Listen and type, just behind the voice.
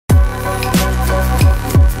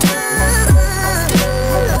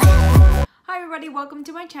welcome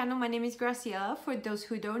to my channel. My name is Graciela, for those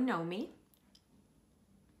who don't know me.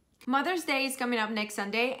 Mother's Day is coming up next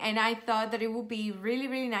Sunday, and I thought that it would be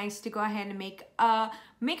really nice to go ahead and make a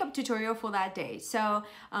makeup tutorial for that day. So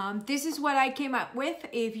this is what I came up with.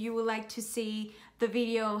 If you would like to see the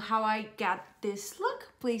video how I got this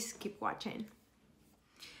look, please keep watching.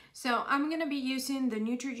 So I'm gonna be using the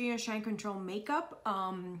Neutrogena Shine Control makeup.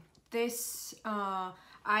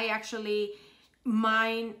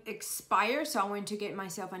 Mine expired, so I went to get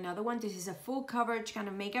myself another one. This is a full coverage kind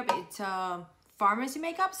of makeup. It's a pharmacy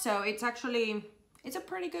makeup, so it's a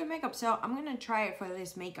pretty good makeup. So I'm gonna try it for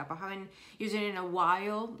this makeup. I haven't used it in a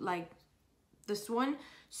while, like this one.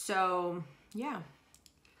 So yeah,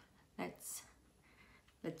 let's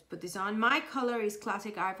put this on. My color is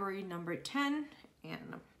Classic Ivory number 10,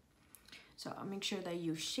 and so I'll make sure that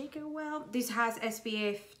you shake it well. This has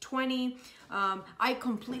SPF 20. I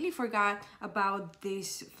completely forgot about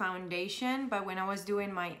this foundation, but when I was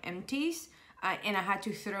doing my empties and I had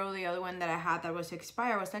to throw the other one that I had that was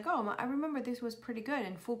expired, I was like, oh, I remember this was pretty good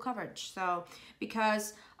and full coverage. So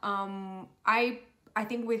because I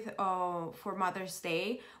think for Mother's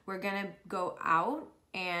Day, we're gonna go out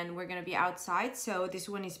and we're gonna be outside. So this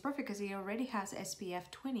one is perfect because it already has SPF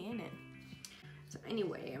 20 in it. So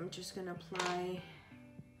anyway, I'm just gonna apply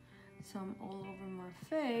some all over my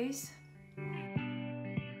face.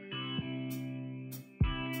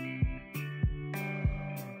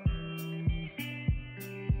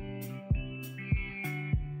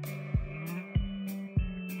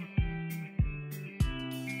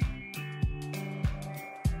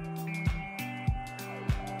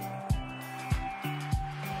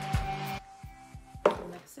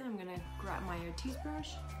 Next thing, I'm gonna grab my Artiste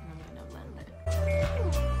brush and I'm gonna blend it.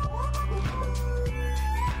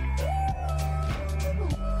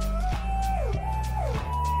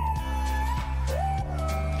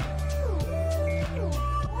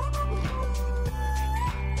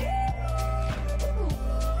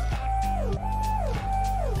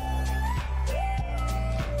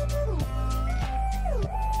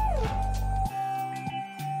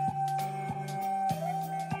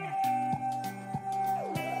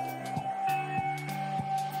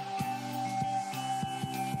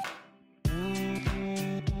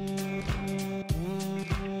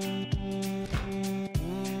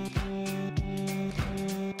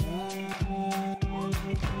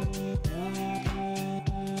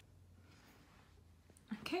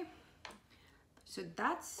 So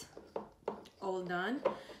that's all done.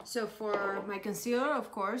 So for my concealer,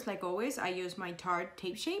 of course, like always, I use my Tarte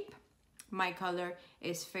Tape Shape. My color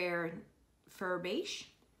is Fair Beige.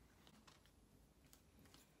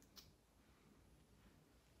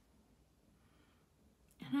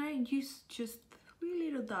 And I use just 3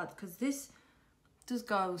 little dots because this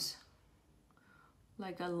goes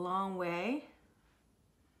like a long way.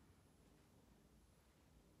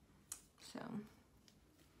 So.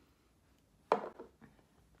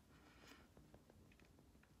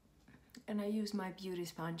 And I use my beauty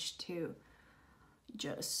sponge to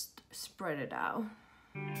just spread it out.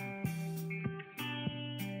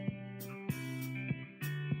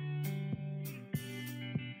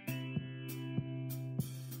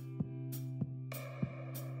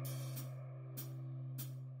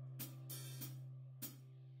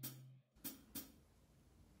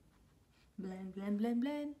 Blend, blend, blend,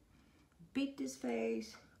 blend. Beat this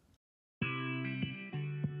face.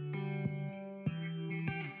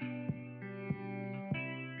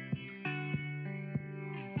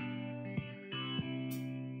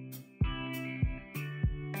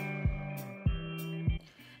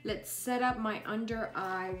 Let's set up my under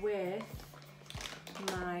eye with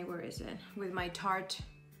my, with my Tarte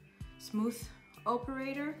Smooth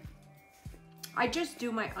Operator. I just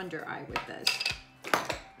do my under eye with this.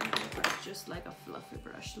 Just like a fluffy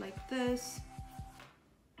brush like this.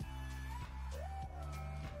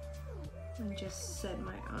 And just set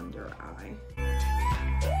my under eye.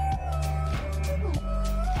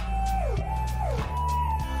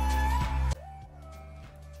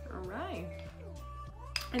 All right.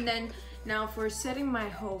 And then now for setting my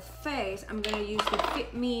whole face, I'm gonna use the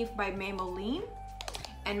Fit Me by Maybelline.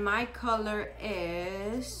 And my color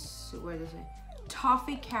is, where is it?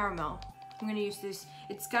 Toffee Caramel. I'm gonna use this.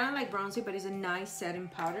 It's kind of like bronzy, but it's a nice setting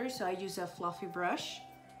powder. So I use a fluffy brush.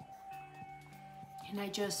 And I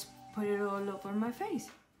just put it all over my face.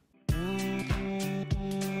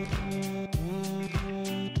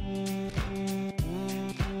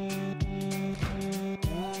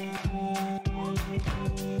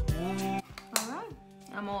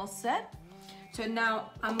 I'm all set. So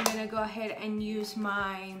now I'm gonna go ahead and use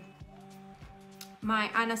my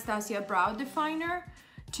Anastasia brow definer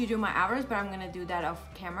to do my eyebrows, but I'm gonna do that off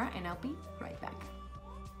camera and I'll be right back.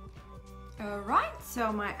 Alright,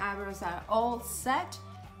 so my eyebrows are all set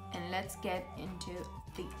and let's get into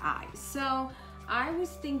the eyes. So I was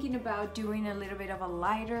thinking about doing a little bit of a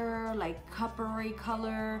lighter, like coppery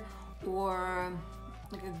color, or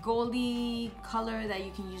like a goldy color that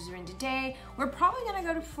you can use during the day. We're probably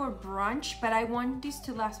gonna go for brunch, but I want this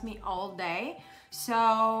to last me all day,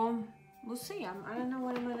 so we'll see. I don't know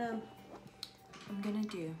what I'm gonna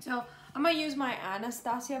do. So I'm gonna use my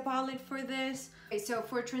Anastasia palette for this. Okay, so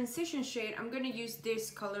for transition shade, I'm gonna use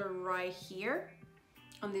this color right here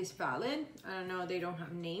on this palette. I don't know, they don't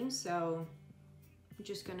have names, so I'm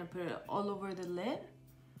just gonna put it all over the lid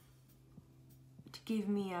to give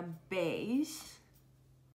me a base.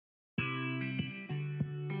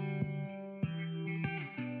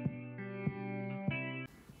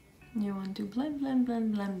 You want to blend, blend,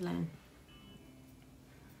 blend, blend, blend.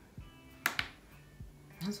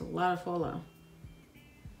 That's a lot of follow.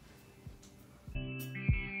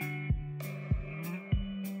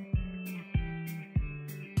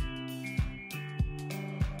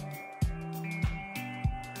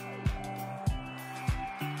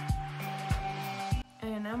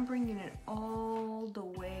 And I'm bringing it all the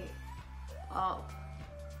way up.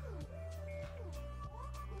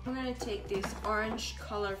 I'm gonna take this orange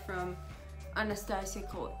color from Anastasia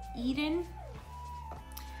called Eden,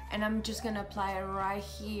 and I'm just gonna apply it right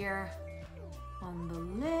here on the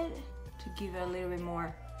lid to give it a little bit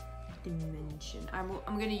more dimension. I'm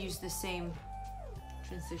gonna use the same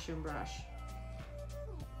transition brush.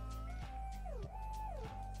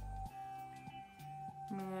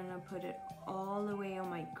 I'm gonna put it all the way on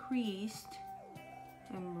my crease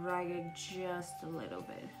and drag it just a little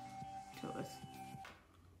bit towards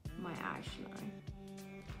my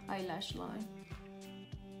eyelash line.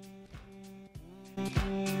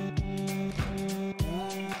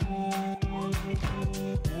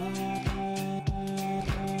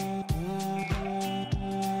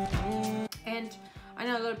 And I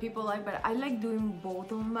know a lot of people like, but I like doing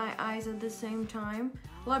both of my eyes at the same time.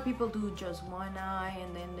 A lot of people do just one eye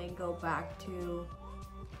and then they go back to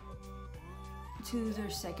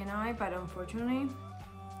their second eye, but unfortunately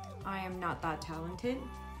I am not that talented.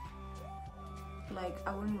 Like,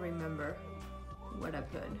 I wouldn't remember what I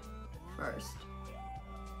put first.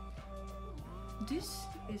 This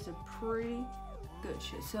is a pretty good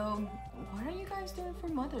shit. So what are you guys doing for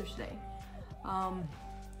Mother's Day?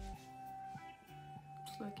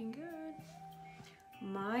 It's looking good.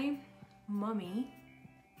 My mommy,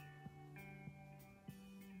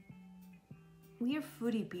 we are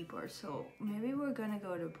foodie people, so maybe we're gonna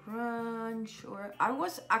go to brunch, or I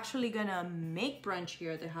was actually gonna make brunch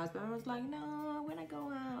here at the house, but I was like, no, I'm gonna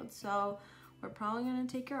go out, so we're probably gonna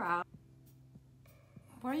take her out.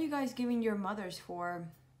 What are you guys giving your mothers for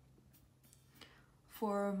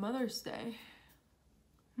Mother's Day?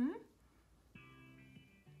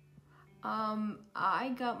 I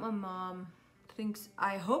got my mom things.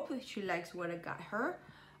 I hope that she likes what I got her.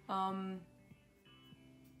 Oh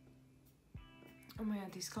my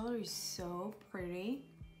god, this color is so pretty.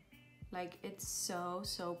 Like, it's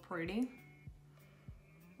so pretty.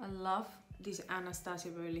 I love this Anastasia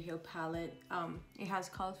Beverly Hills palette. It has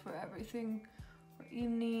colors for everything, for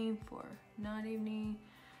evening, for not evening.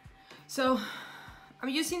 So I'm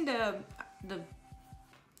using the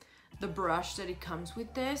brush that it comes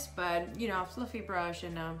with this, but you know, a fluffy brush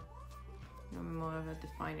and more of a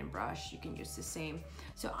defining brush, you can use the same.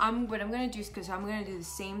 So what I'm gonna do is, because I'm gonna do the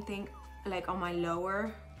same thing like on my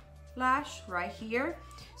lower lash right here.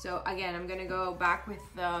 So again, I'm gonna go back with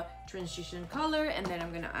the transition color, and then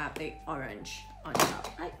I'm gonna add the orange on top.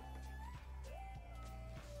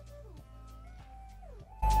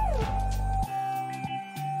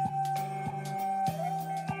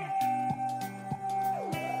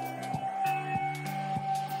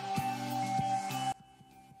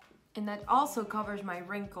 And that also covers my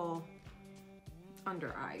wrinkle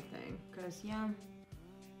under eye thing, because yeah,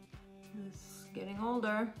 it's getting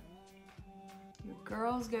older. Your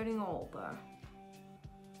girl's getting older.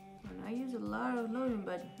 And I use a lot of lotion,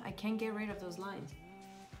 but I can't get rid of those lines.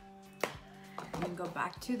 And then go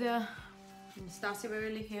back to the Anastasia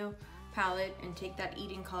Beverly Hills palette and take that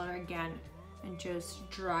Eden color again and just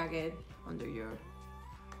drag it under your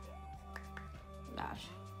lash.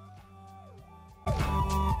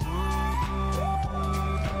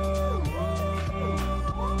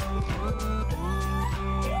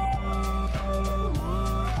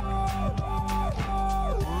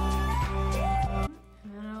 And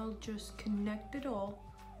then I'll just connect it all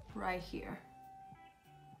right here.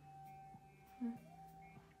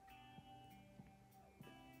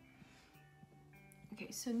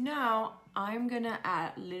 Okay, so now I'm gonna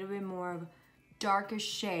add a little bit more of darker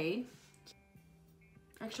shade.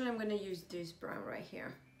 Actually, I'm gonna use this brown right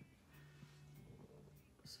here.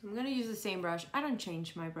 So I'm gonna use the same brush. I don't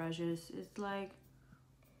change my brushes. It's like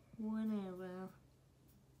whenever.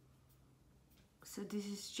 So this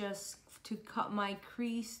is just to cut my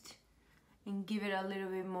crease and give it a little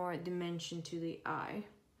bit more dimension to the eye.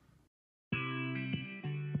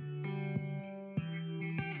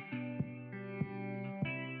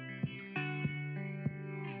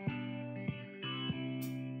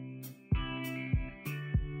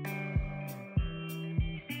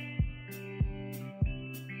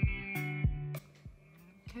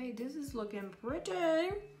 Okay, this is looking pretty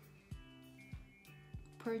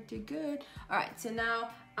good. All right, so now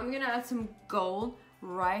I'm gonna add some gold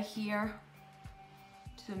right here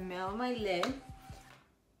to the middle of my lid.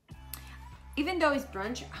 Even though it's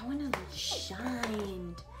brunch, I wanna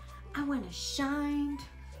shine.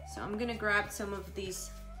 So I'm gonna grab some of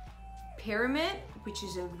this pyramid, which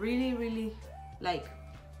is a really like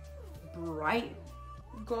bright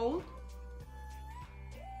gold.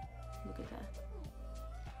 Look at that.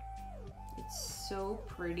 It's so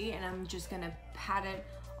pretty, and I'm just gonna pat it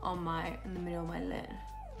on in the middle of my lid.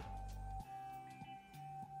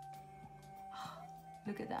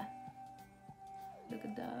 Look at that. Look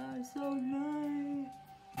at that, it's so nice.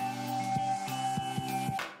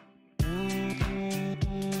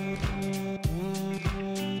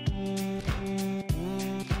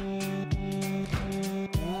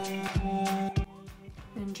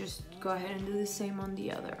 And just go ahead and do the same on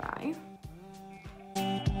the other eye.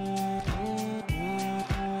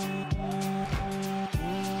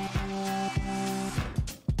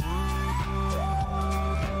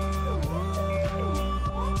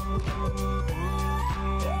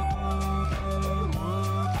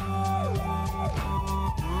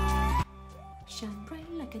 Shine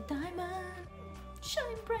bright like a diamond.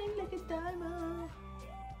 Shine bright like a diamond.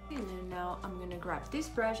 And then now I'm gonna grab this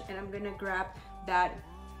brush and I'm gonna grab that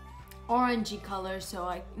orangey color,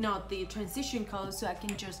 the transition color, so I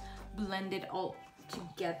can just blend it all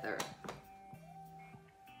together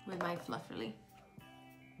with my flufferly.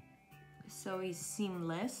 So it's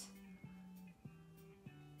seamless.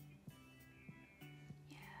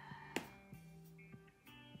 Yeah.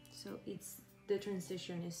 So the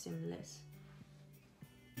transition is seamless.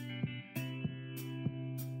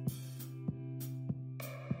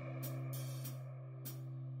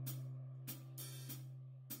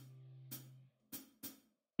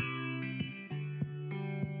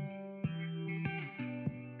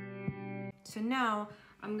 So now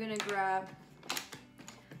I'm gonna grab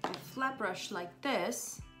a flat brush like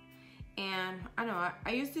this, and I know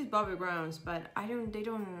I use these Bobbi Browns, but they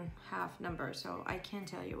don't have numbers, so I can't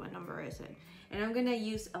tell you what number is it. And I'm gonna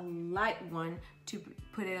use a light one to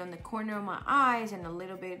put it on the corner of my eyes and a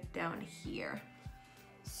little bit down here.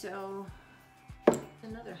 So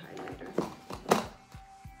another highlighter.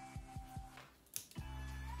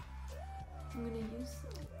 I'm gonna use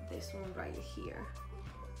this one right here.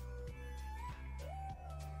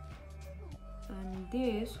 And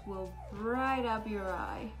this will bright up your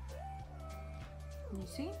eye. You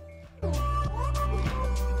see?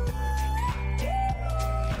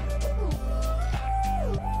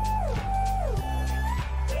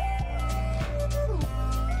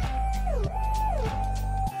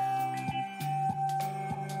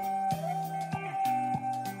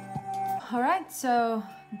 All right, so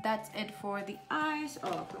that's it for the eyes. Oh,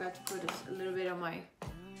 I forgot to put a little bit on my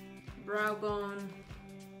brow bone.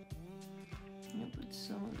 I'm gonna put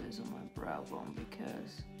some of this on my brow bone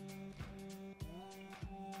because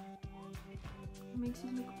it makes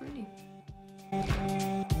it look pretty.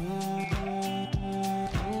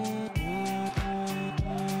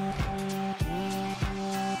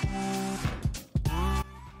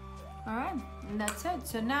 Alright, and that's it.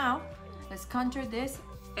 So now let's contour this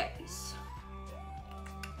face.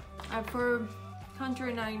 For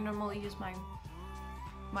contouring, I normally use my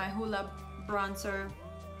Hoola bronzer.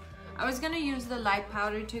 I was gonna use the light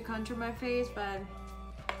powder to contour my face, but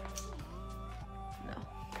no.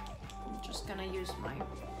 I'm just gonna use my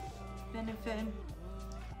Benefit.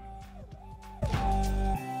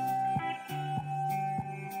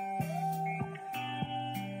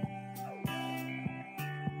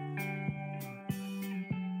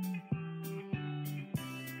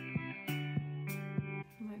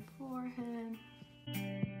 My forehead.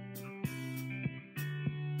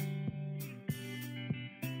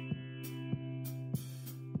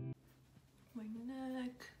 My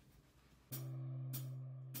neck.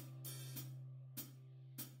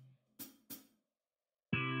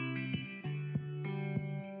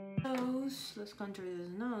 Nose. Let's contour this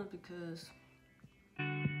nose because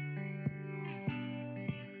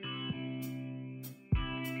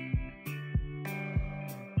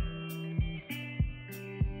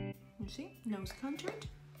you see, nose contoured.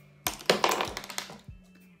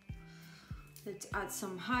 Let's add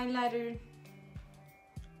some highlighter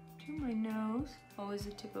to my nose. Always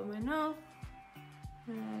the tip of my nose.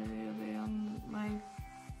 And a little bit on my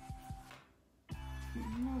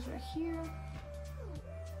nose right here.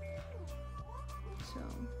 So,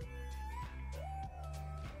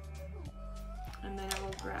 and then I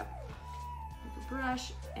will grab the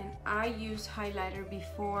brush, and I use highlighter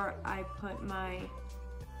before I put my,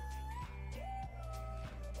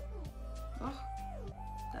 oh,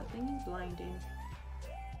 that thing is blinding.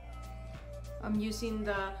 I'm using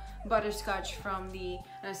the butterscotch from the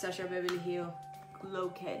Anastasia Beverly Hills Glow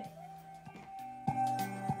Kit.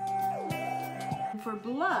 For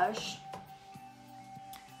blush,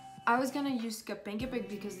 I was gonna use Pink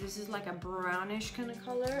because this is like a brownish kind of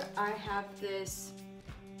color. I have this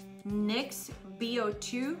NYX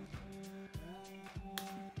BO2.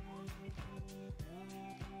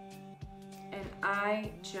 And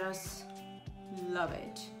I just love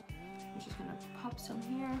it. I'm just gonna pop some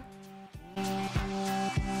here.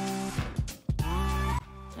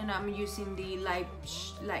 And I'm using the light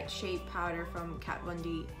shade powder from Kat Von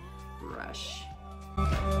D brush.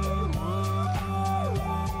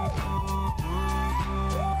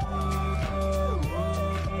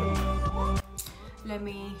 Let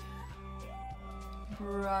me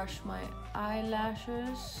brush my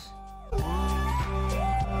eyelashes.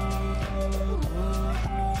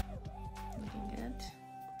 Looking good.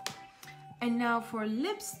 And now for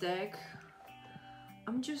lipstick,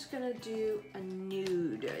 I'm just gonna do a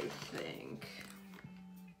nude, I think.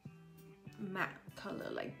 Matte color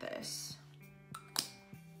like this.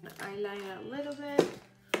 Eyeliner a little bit.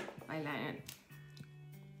 Eyeliner.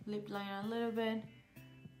 Lip liner a little bit.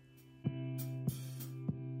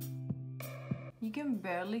 You can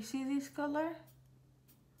barely see this color,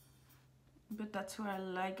 but that's what I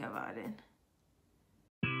like about it.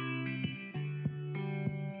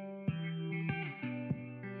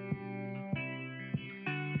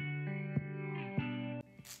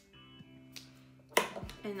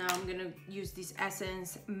 And now I'm gonna use this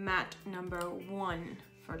Essence Matte #1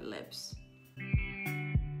 for lips.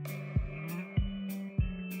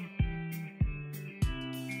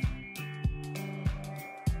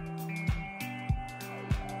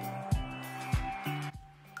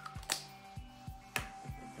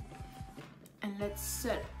 And let's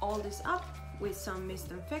set all this up with some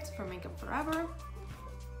Mist and Fix from Makeup Forever.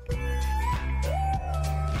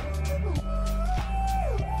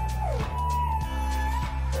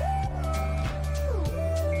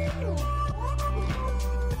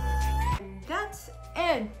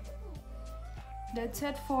 That's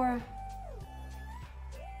it for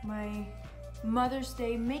my Mother's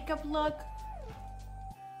Day makeup look.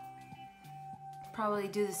 Probably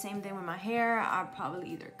do the same thing with my hair. I'll probably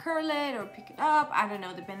either curl it or pick it up. I don't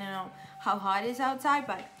know, depending on how hot it is outside,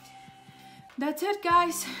 but that's it,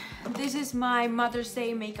 guys. This is my Mother's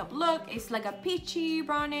Day makeup look. It's like a peachy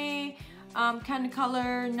brownie kind of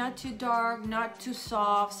color, not too dark, not too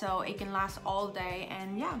soft, so it can last all day.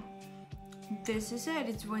 And yeah, this is it.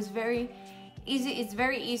 It was very easy. It's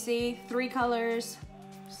very easy. 3 colors,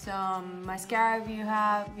 some mascara if you don't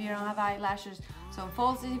have eyelashes, some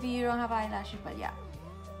falsies if you don't have eyelashes. But yeah,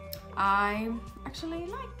 I actually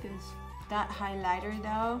like this. That highlighter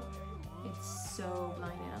though, it's so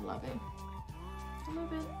blinding. I love it. I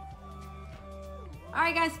love it.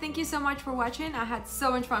 Alright guys, thank you so much for watching. I had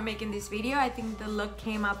so much fun making this video. I think the look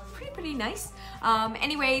came up pretty nice.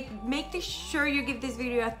 Anyway, make sure you give this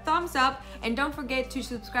video a thumbs up and don't forget to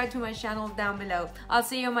subscribe to my channel down below. I'll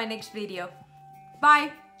see you in my next video.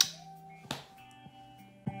 Bye!